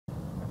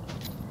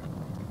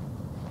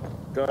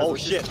Guys, oh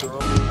shit!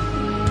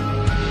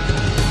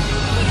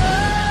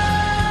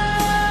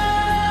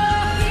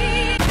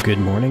 Good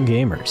morning,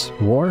 gamers.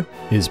 War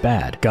is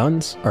bad,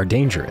 guns are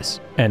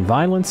dangerous, and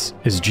violence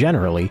is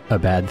generally a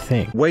bad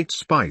thing. Wait,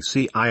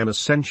 Spicy, I am a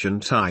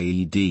sentient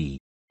IED.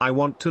 I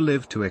want to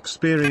live to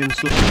experience.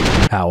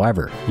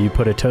 However, you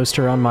put a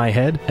toaster on my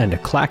head and a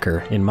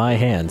clacker in my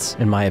hands,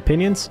 and my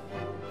opinions,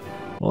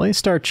 well, they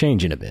start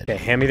changing a bit. Okay,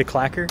 hand me the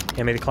clacker.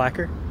 Hand me the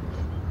clacker.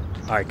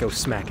 Alright, go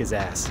smack his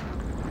ass.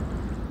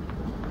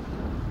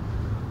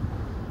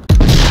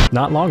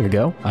 Not long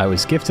ago, I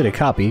was gifted a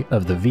copy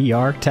of the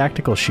VR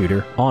tactical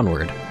shooter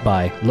Onward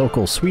by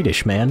local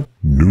Swedish man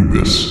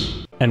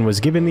Nubis, and was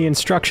given the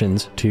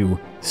instructions to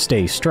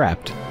stay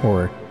strapped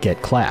or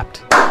get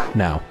clapped.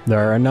 Now,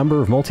 there are a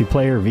number of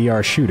multiplayer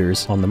VR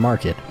shooters on the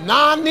market.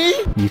 Nani?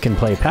 You can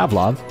play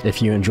Pavlov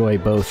if you enjoy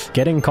both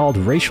getting called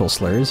racial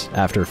slurs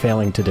after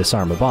failing to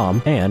disarm a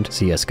bomb and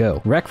CSGO.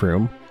 Rec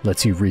Room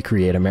lets you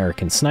recreate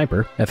American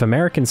Sniper if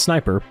American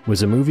Sniper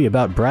was a movie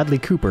about Bradley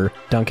Cooper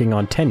dunking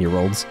on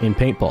 10-year-olds in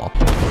paintball.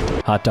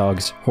 Hot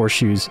dogs,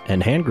 horseshoes,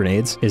 and hand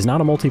grenades is not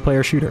a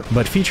multiplayer shooter,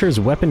 but features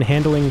weapon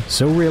handling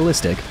so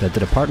realistic that the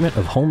Department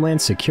of Homeland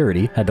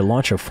Security had to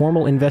launch a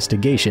formal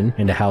investigation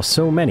into how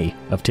so many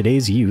of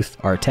today's youth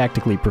are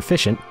tactically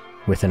proficient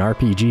with an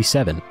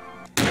RPG-7.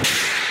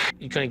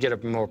 You couldn't get a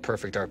more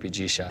perfect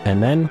RPG shot.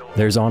 And then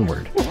there's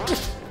Onward.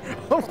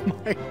 Oh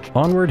my god.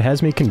 Onward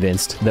has me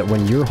convinced that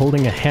when you're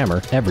holding a hammer,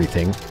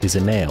 everything is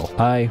a nail.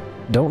 I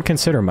don't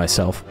consider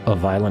myself a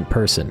violent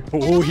person.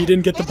 Oh, he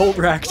didn't get the bolt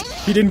racked.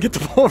 He didn't get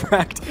the bolt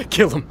racked.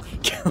 Kill him.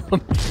 Kill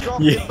him.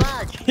 Yeah.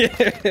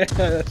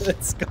 Yeah,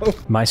 let's go.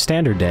 My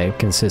standard day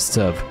consists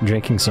of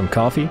drinking some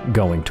coffee,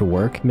 going to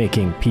work,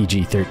 making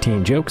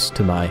PG-13 jokes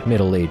to my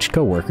middle-aged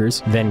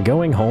coworkers, then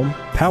going home,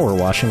 power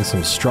washing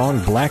some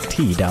strong black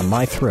tea down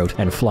my throat,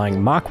 and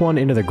flying Mach 1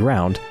 into the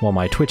ground while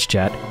my Twitch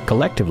chat,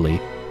 collectively,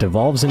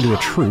 devolves into a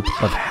troop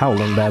of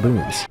howling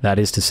baboons. That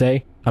is to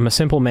say, I'm a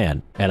simple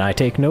man, and I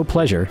take no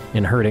pleasure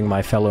in hurting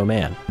my fellow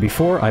man.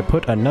 Before I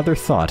put another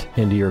thought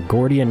into your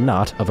Gordian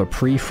knot of a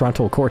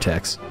prefrontal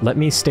cortex, let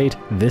me state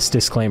this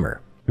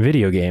disclaimer.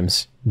 Video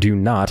games do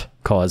not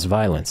cause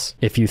violence.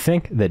 If you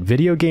think that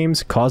video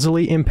games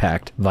causally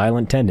impact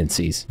violent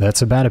tendencies,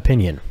 that's a bad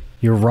opinion.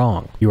 You're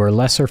wrong. You are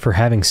lesser for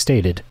having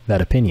stated that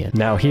opinion.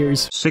 Now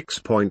here's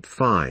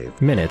 6.5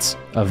 minutes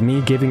of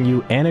me giving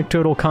you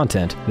anecdotal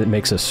content that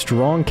makes a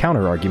strong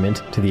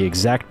counter-argument to the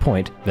exact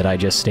point that I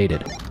just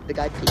stated. The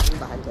guy peeking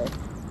behind it.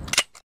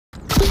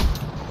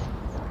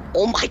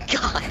 Oh my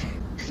god!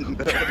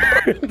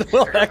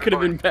 Well, that could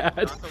have been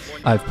bad.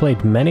 I've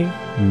played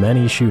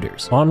many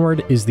shooters.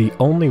 Onward is the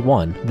only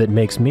one that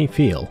makes me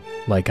feel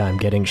like I'm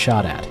getting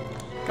shot at.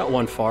 Got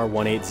one far,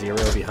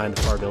 180 behind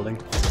the far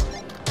building.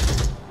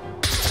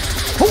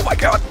 Oh my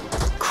god!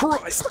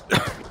 Christ!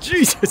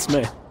 Jesus,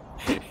 man.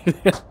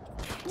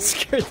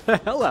 Scared the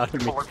hell out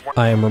of me.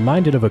 I am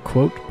reminded of a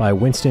quote by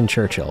Winston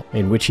Churchill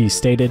in which he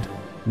stated,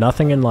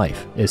 "Nothing in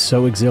life is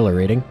so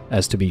exhilarating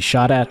as to be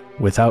shot at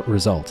without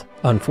result."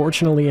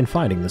 Unfortunately, in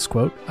finding this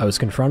quote, I was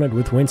confronted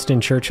with Winston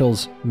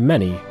Churchill's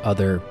many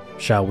other,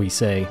 shall we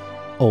say,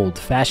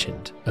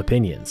 old-fashioned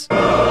opinions.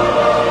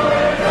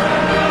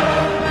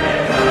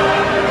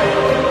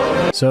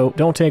 So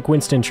don't take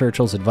Winston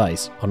Churchill's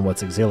advice on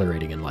what's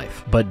exhilarating in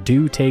life, but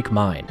do take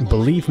mine.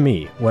 Believe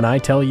me when I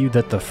tell you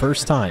that the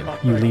first time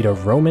you lead a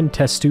Roman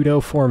testudo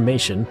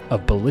formation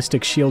of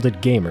ballistic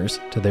shielded gamers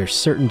to their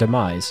certain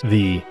demise,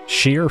 the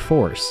sheer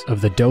force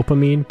of the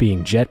dopamine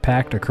being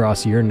jetpacked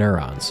across your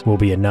neurons will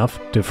be enough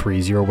to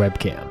freeze your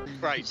webcam.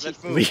 Right,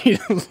 let's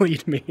move.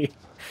 Lead me.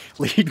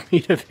 Lead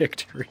me to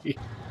victory.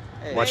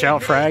 Watch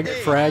out, frag.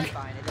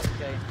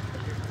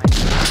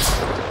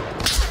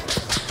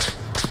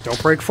 Don't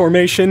break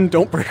formation.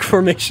 Don't break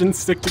formation.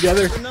 Stick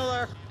together.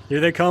 Here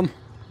they come.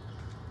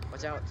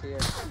 Watch out here.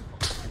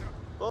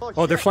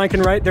 Oh, they're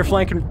flanking right. They're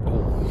flanking.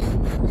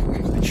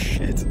 Oh,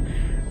 shit.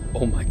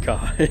 Oh my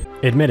god.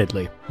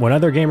 Admittedly, when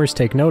other gamers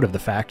take note of the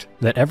fact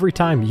that every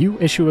time you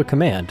issue a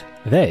command,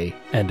 they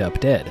end up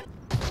dead.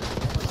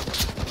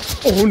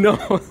 Oh no.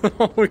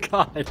 Oh my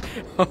god.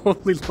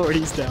 Holy lord,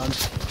 he's down.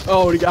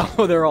 Oh,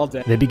 they're all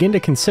dead. They begin to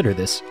consider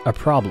this a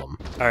problem.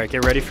 Alright,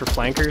 get ready for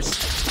flankers.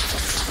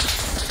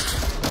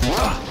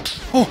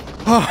 Oh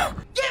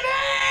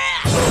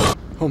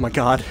my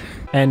god.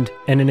 And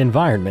in an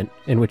environment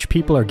in which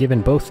people are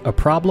given both a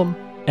problem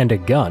and a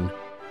gun,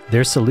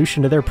 their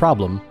solution to their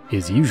problem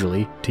is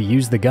usually to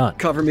use the gun.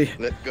 Cover me.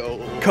 Let go.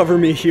 Cover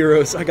me,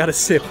 heroes. I gotta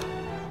sip.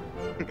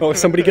 Oh,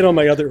 somebody get on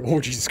my other... Oh,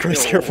 Jesus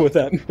Christ, careful with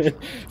that, man.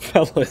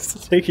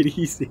 Fellas, take it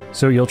easy.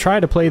 So you'll try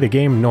to play the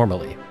game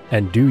normally,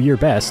 and do your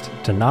best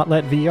to not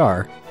let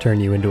VR turn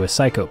you into a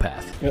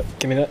psychopath. Yep,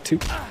 give me that too.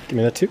 Give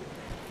me that too.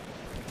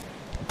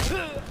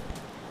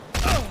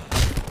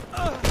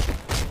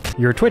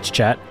 Your Twitch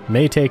chat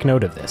may take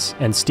note of this,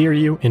 and steer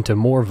you into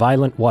more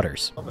violent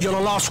waters. You're the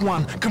last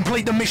one.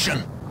 Complete the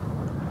mission.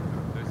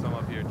 There's some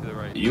up here to the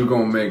right. You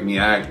gonna make me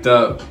act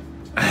up.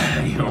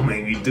 You gonna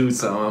make me do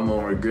something I'm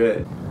gonna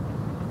regret.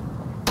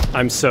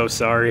 I'm so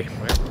sorry.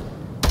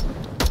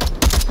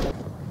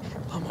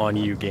 on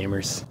you,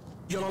 gamers.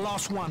 You're the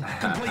last one.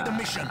 Complete the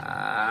mission.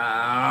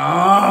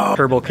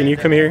 Kerbal, can you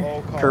come here?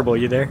 Kerbal,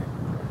 you there?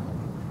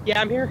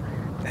 Yeah, I'm here.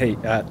 Hey,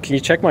 can you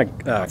check my...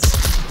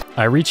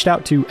 I reached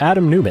out to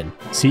Adam Newman,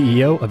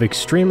 CEO of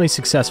extremely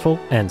successful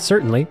and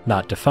certainly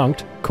not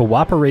defunct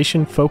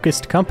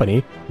cooperation-focused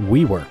company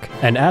WeWork,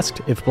 and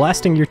asked if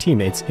blasting your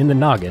teammates in the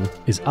noggin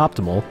is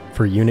optimal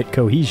for unit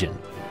cohesion,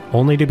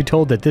 only to be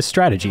told that this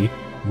strategy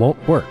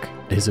won't work.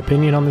 His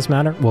opinion on this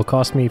matter will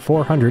cost me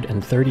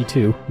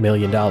 $432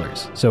 million,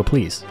 so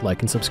please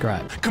like and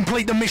subscribe.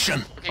 Complete the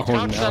mission.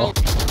 Oh no.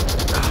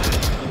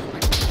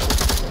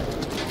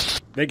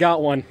 They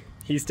got one.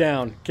 He's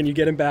down. Can you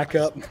get him back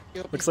up?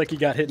 Looks like he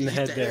got hit in the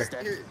head there.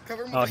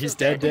 Oh, he's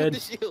dead.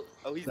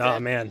 Oh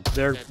man,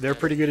 they're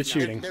pretty good at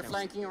shooting. They're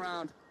flanking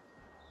around.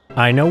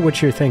 I know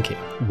what you're thinking.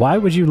 Why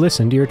would you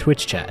listen to your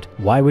Twitch chat?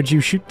 Why would you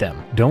shoot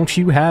them? Don't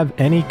you have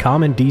any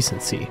common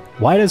decency?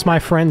 Why does my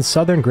friend's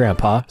southern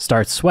grandpa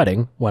start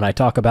sweating when I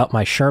talk about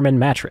my Sherman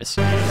mattress?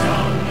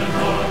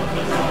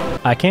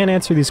 I can't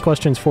answer these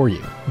questions for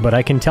you, but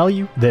I can tell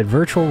you that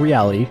virtual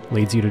reality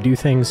leads you to do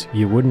things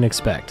you wouldn't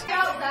expect.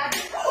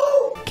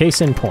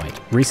 Case in point,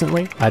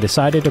 recently I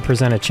decided to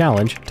present a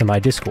challenge to my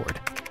Discord.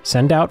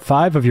 Send out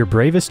 5 of your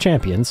bravest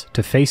champions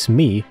to face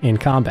me in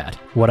combat.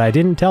 What I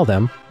didn't tell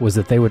them was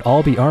that they would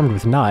all be armed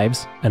with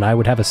knives and I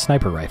would have a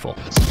sniper rifle.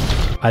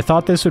 I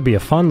thought this would be a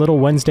fun little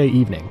Wednesday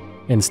evening.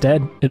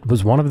 Instead, it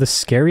was one of the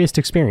scariest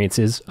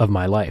experiences of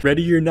my life.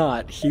 Ready or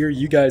not, here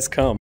you guys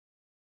come.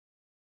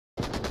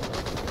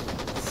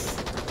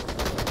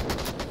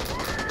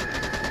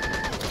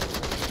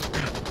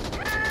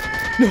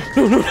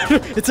 No,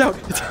 it's out,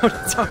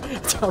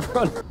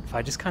 run. If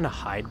I just kind of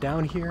hide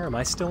down here, am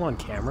I still on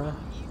camera?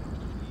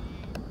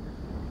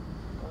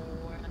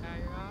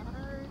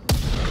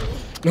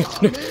 No.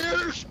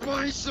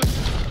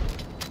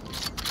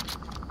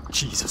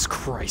 Jesus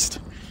Christ.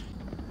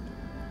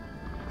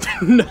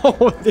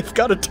 No, they've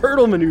got a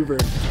turtle maneuver.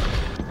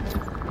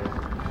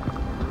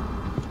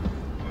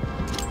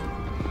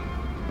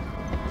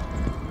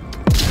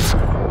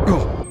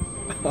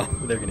 Oh,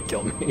 they're gonna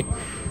kill me.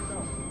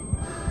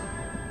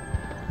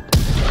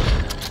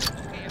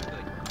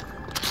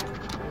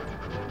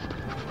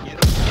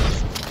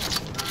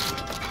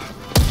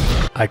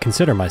 I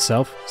consider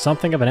myself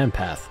something of an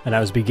empath, and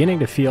I was beginning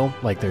to feel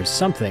like there's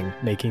something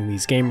making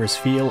these gamers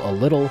feel a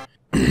little...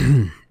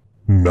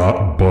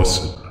 not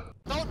bussin'.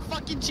 Don't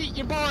fucking cheat,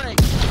 you're boring!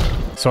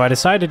 So I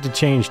decided to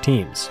change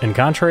teams, and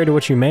contrary to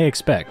what you may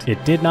expect,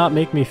 it did not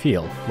make me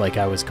feel like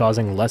I was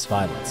causing less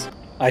violence.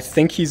 I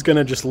think he's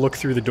gonna just look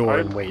through the door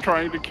and wait. I'm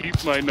trying to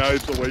keep my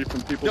knives away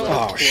from people.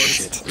 Oh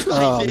shit.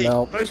 Oh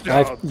no. Nice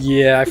job.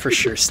 I for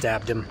sure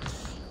stabbed him.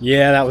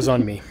 Yeah, that was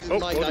on me. Oh,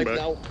 welcome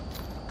back.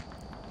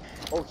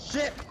 Oh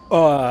shit!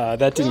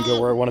 That didn't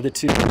go where I wanted it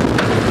to.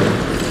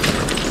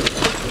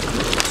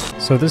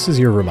 So this is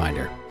your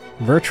reminder.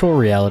 Virtual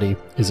reality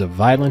is a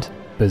violent,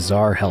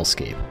 bizarre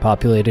hellscape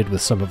populated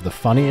with some of the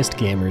funniest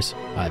gamers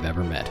I've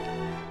ever met.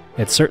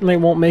 It certainly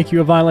won't make you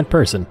a violent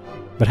person,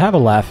 but have a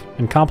laugh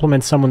and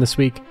compliment someone this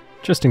week,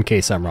 just in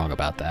case I'm wrong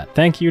about that.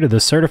 Thank you to the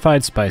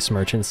certified spice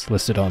merchants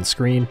listed on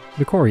screen,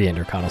 the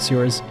coriander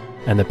connoisseurs,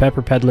 and the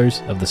pepper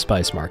peddlers of the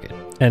spice market.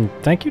 And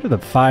thank you to the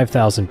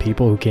 5,000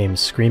 people who came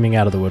screaming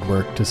out of the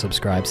woodwork to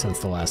subscribe since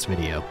the last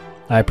video.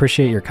 I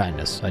appreciate your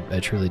kindness, I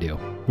truly do.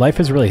 Life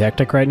is really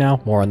hectic right now,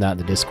 more on that in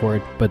the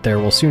Discord, but there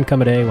will soon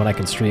come a day when I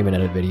can stream and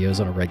edit videos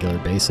on a regular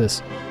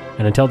basis.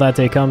 And until that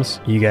day comes,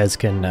 you guys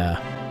can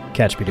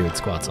catch me doing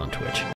squats on Twitch.